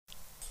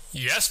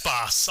Yes,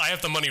 boss. I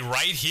have the money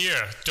right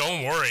here.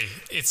 Don't worry.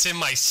 It's in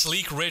my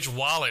sleek, rich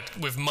wallet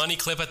with money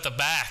clip at the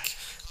back.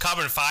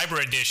 Carbon fiber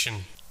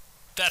edition.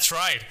 That's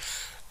right.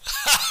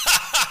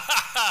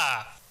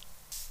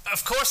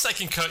 Of course I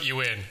can cut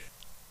you in.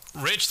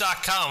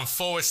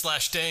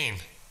 Rich.com/Dane.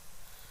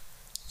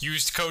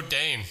 Used code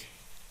Dane.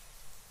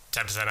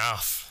 10%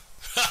 off.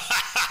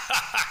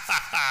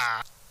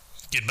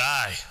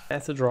 Goodbye. I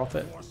had to drop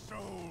it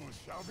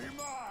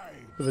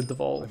with a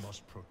devolve.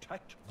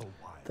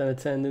 Then it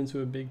turned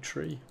into a big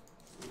tree.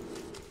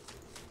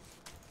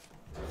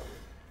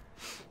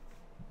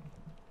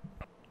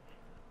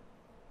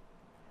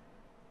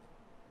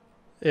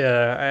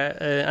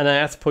 Yeah, and I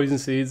had to poison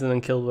seeds and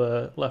then kill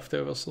the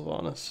leftover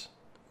Sylvanas.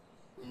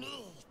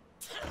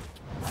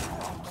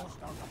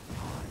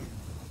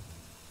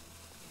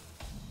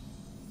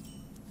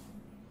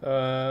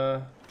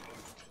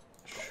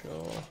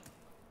 Sure.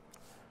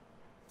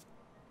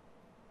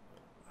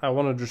 I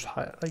want to just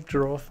like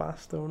draw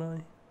fast, don't I?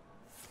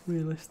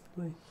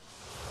 Realistically.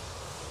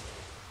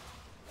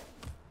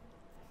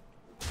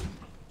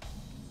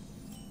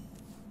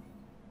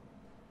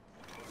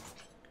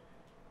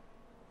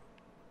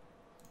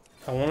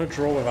 I want to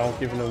draw without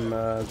giving them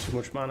too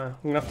much mana.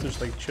 I'm gonna have to just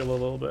like chill a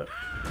little bit,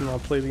 and I'll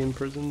play the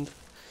Imprisoned.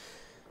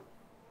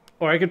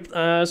 Or I could,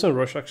 it's no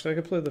rush actually. I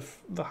could play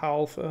the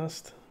Howl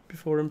first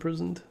before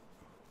Imprisoned.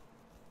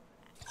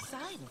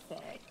 Side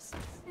effects?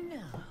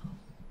 No.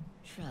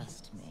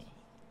 Trust me.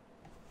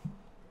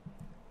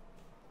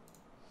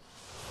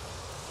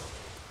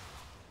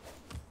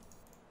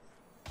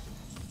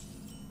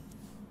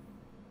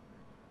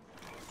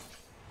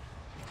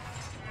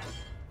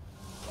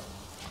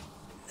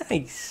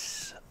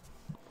 Nice.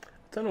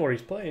 Don't know what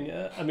he's playing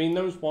yet. I mean,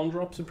 those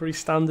 1-drops are pretty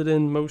standard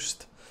in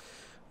most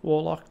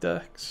Warlock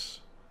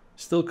decks.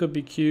 Still could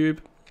be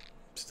Cube.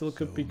 Still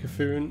could be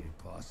Cthulhu.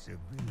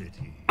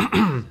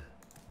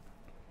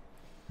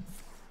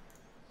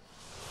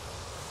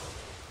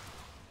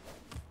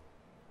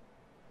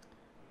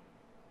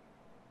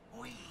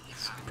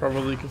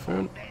 Probably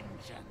Cthulhu.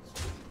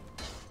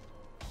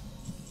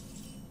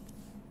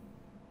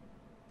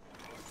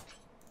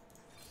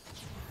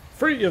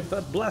 Free of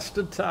that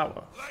blasted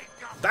tower.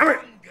 Damn it!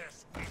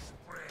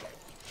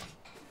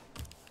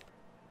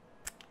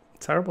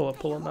 Terrible at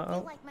pulling that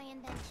out.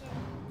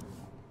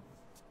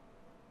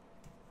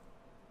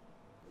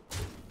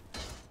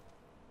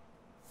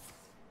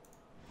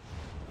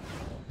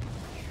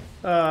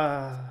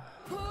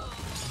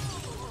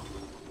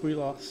 We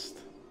lost.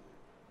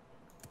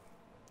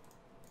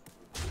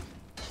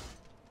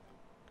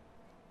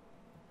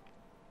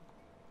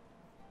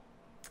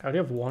 I only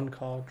have one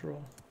card draw.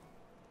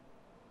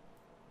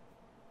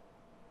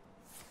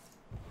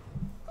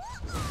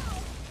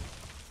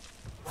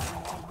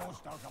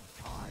 Almost out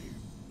of time.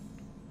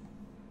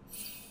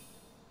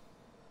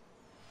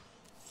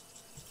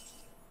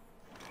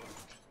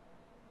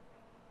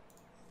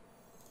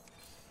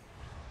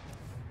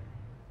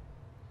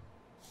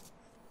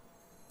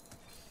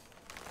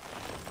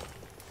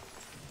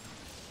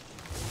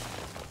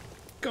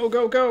 Go,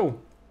 go, go!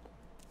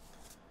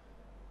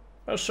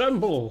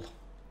 Assemble!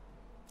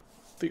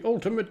 The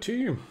ultimate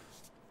team!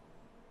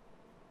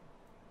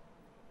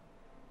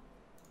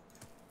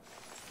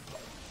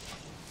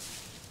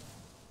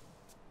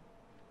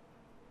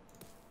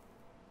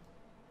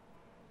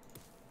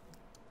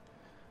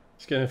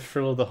 He's gonna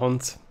thrill the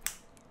hunt,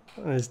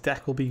 and his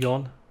deck will be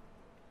gone.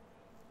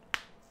 Do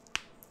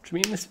you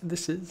mean this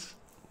is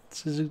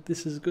a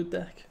good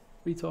deck?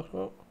 What are you talking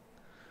about?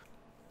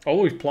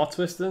 Oh, he's plot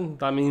twisting.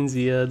 That means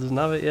he doesn't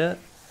have it yet.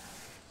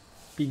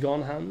 Be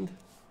gone hand.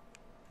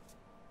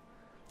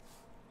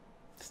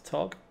 It's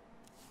Tog.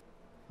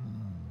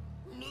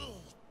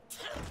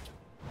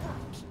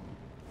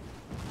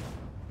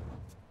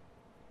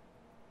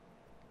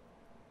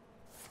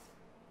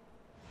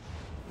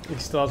 He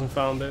still hasn't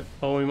found it.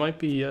 Oh, we might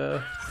be.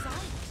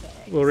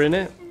 We're in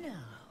it. No.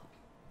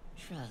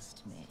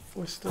 Trust me.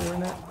 We're still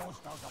in it.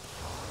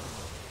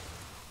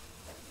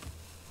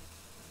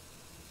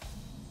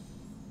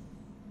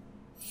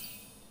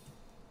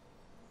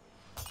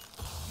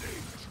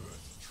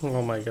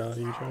 Oh my god, are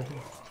you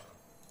joking?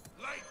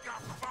 Like a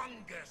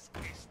fungus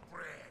we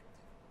spread.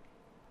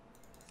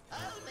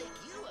 I'll make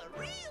you a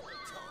real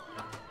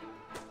toy.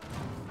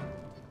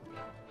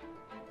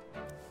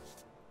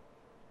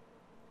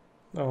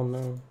 Oh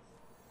no.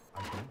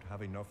 I don't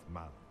have enough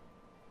mana.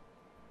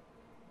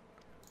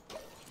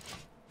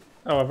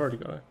 Oh, I've already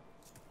got it.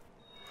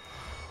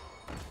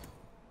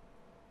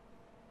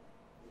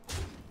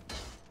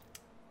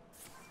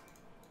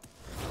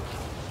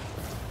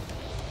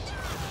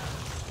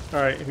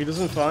 Alright, if he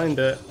doesn't find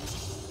it...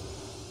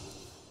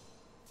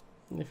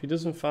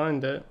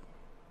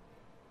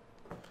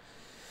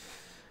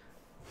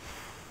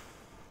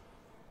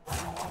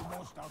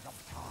 Almost out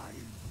of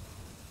time.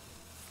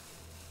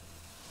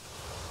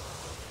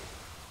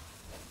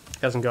 He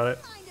hasn't got it.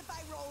 Mind if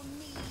I roll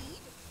need?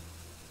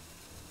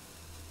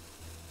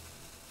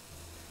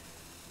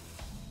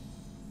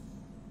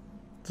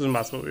 Doesn't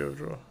matter what we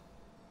overdraw.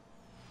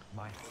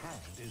 My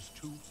hand is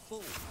too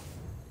full.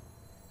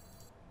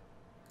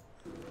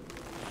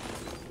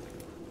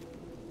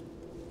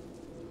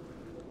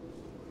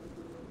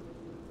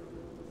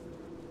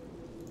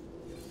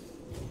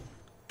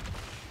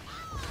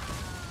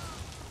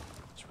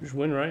 So we just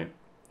win, right?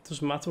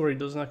 Doesn't matter what he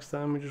does next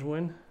time, we just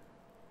win.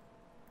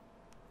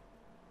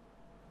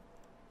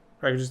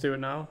 Or I can just do it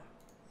now.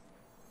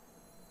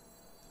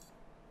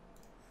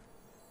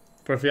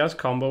 But if he has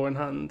combo in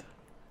hand,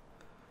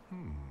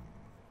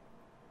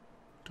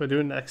 do I do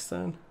it next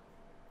turn?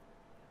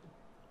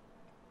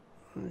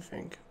 Let me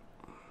think.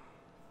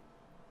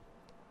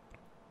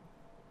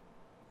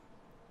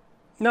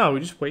 No,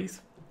 we just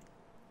wait.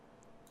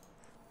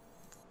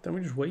 Then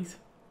we just wait.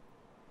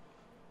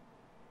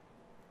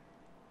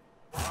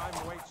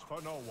 Time waits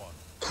for no one.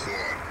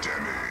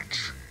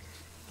 Damage.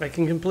 I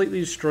can completely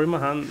destroy my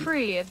hand.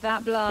 Free of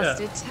that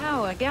blasted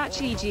tower,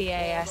 Gachi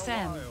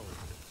GASM.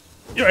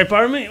 You alright,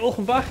 Byron, mate?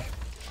 Welcome back.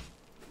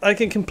 I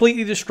can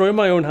completely destroy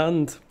my own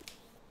hand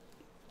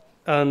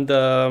and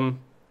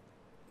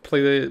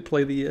play the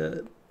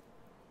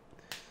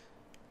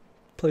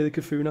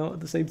Cthulhu out at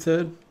the same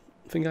turn.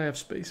 I think I have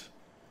space.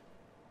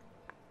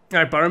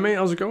 Alright, Byron, mate,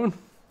 how's it going?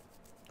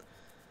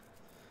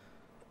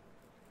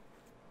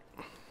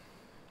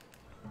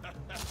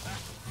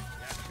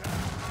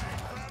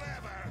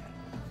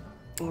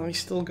 Oh, I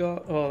still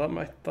got. Oh, that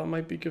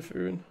might be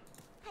Cthulhu.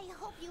 I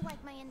hope you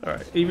like my All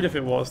right, even if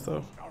it was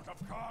though. Out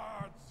of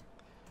cards.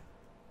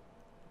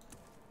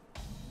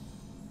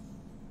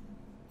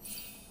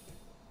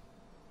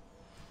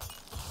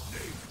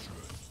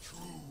 Nature's true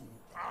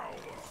power.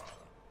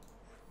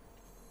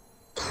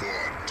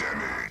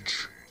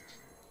 Damage.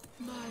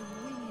 My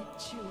winged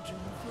children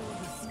fill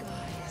the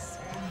skies.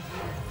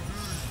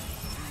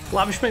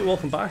 Lavish, mate,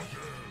 welcome back.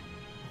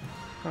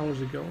 How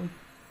was it going?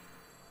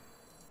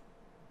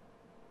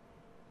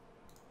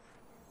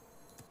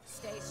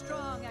 Stay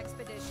strong,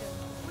 expedition.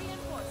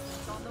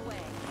 Reinforcements on the way.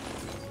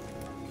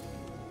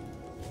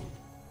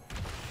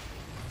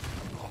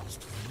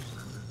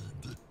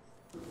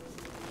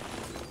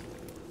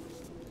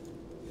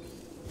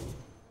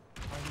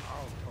 I'm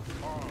out of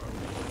cards.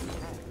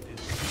 Hand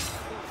is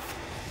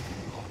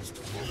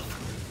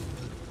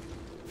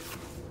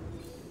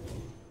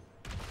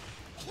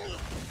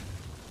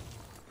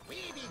We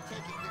be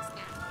taking this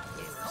now.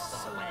 It's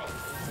all away.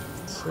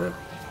 That's it.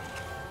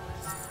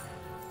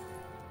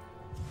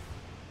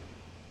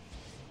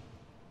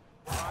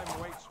 Time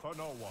waits for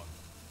no one.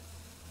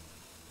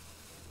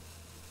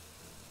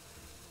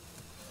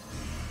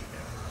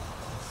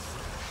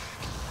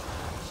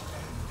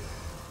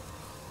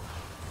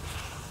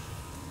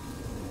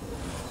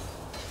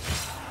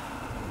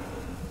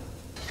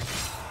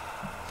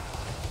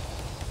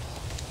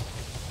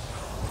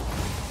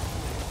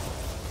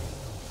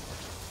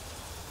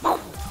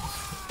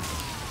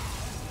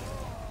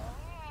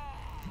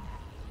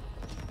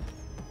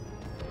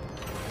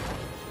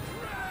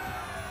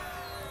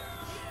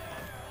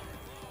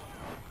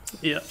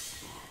 Yeah.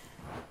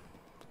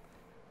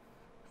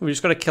 We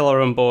just got to kill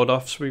our own board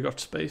off, so we got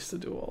space to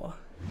do all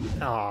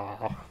that.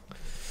 Ah.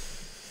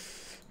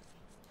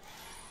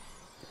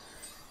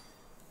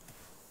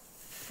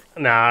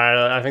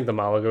 Nah, I think the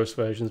Malagos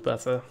version's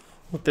better.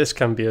 This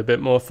can be a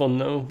bit more fun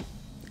though,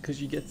 because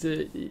you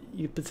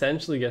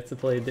potentially get to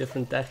play a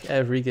different deck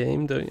every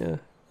game, don't you?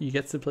 You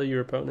get to play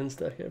your opponent's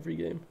deck every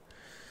game.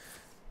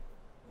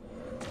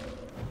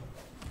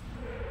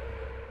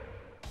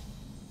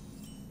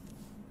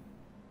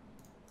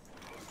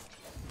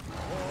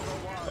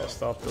 I'll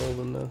start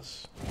building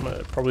this.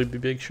 Might probably be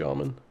Big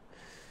Shaman.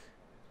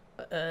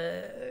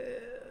 I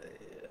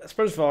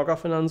suppose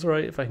Vargoth in hand's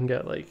right if I can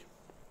get like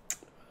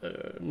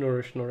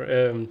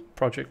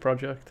Project.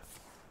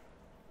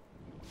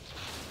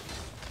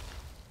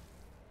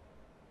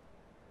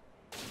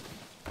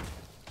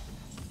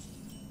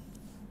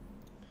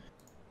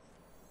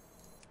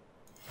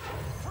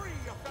 Free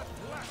of that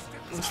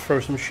blasted. Let's throw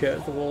some shit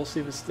at the wall,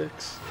 see if it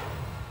sticks.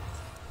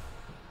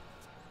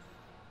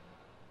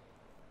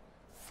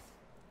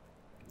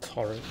 It's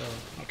horrid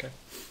though. Okay.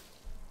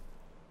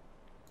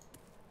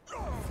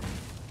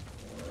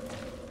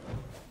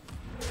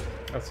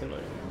 That's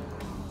annoying.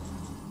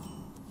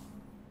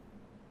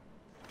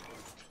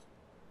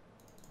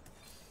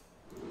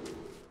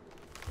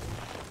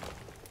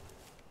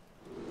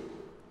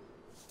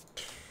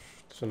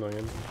 It's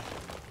annoying.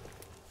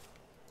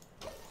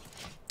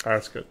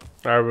 Alright, that's good.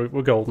 Alright,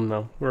 we're golden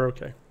now. We're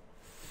okay.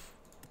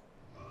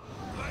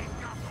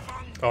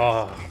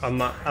 Oh,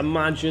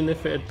 imagine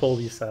if it had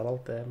pulled your cell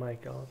out there, my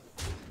god.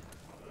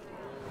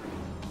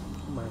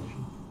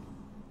 Imagine.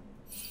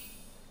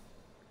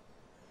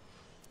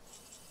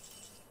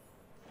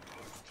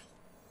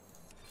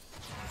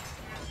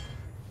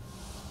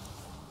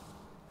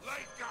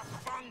 Like a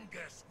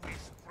fungus we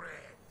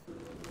spread.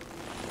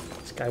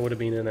 This guy would have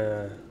been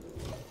in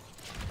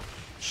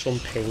some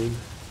pain.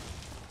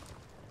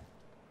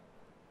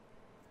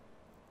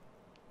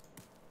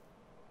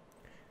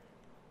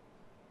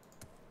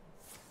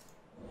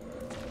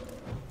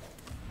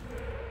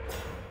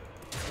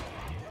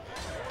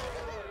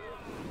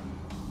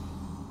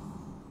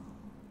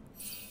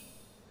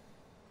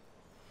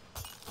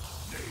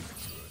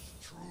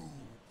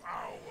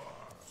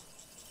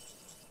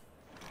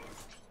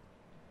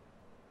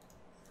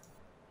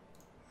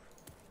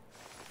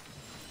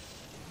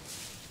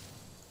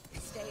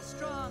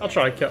 I'll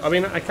try kill. I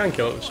mean, I can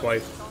kill it with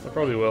swipe. I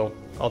probably will.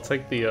 I'll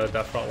take the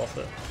death rattle off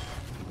it.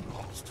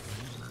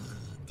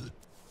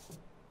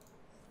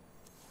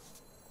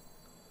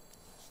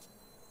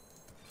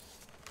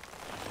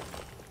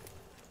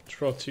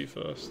 Draw 2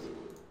 first.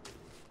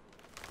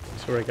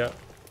 See what I get.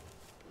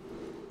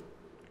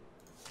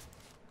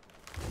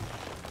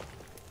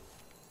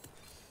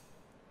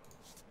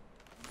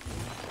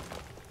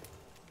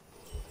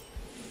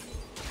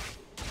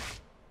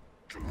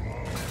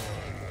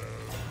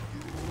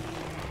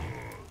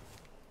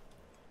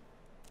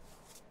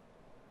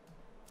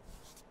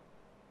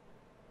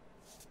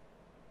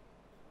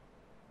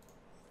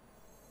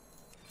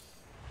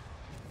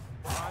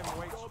 Time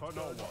waits for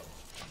no one.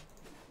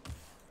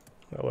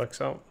 That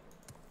works out.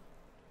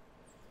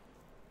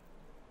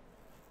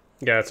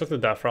 Yeah, I took the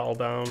death rattle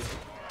down,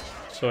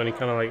 so any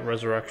kind of like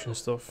resurrection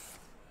stuff,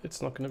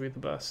 it's not going to be the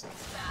best.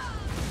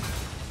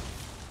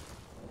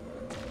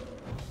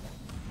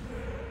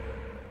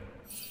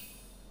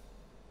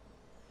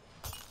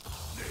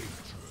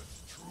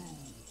 Nature's true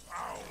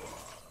power.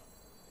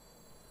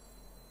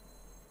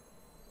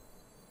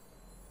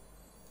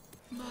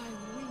 My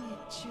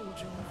winged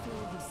children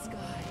fill the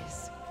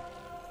skies.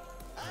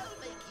 I'll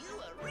make you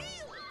a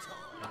real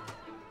toy.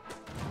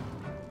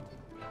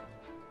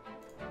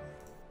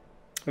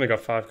 Only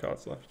got 5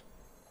 cards left.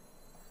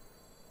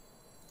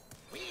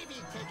 We be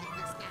taking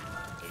this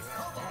now. It's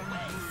over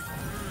way.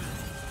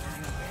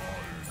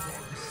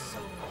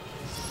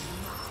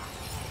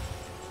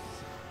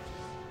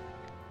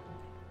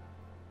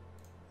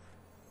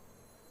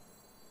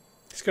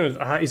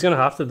 He's gonna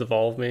have to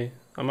devolve me.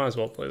 I might as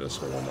well play this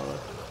for 1 mana.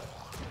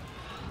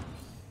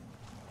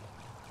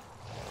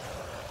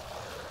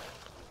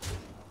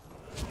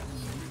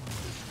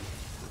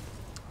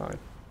 Fine.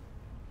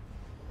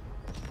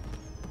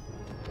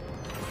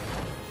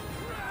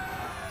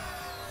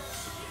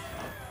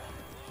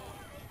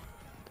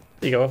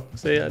 There you go.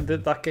 See, I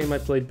did that game. I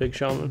played Big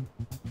Shaman.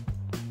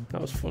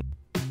 That was fun.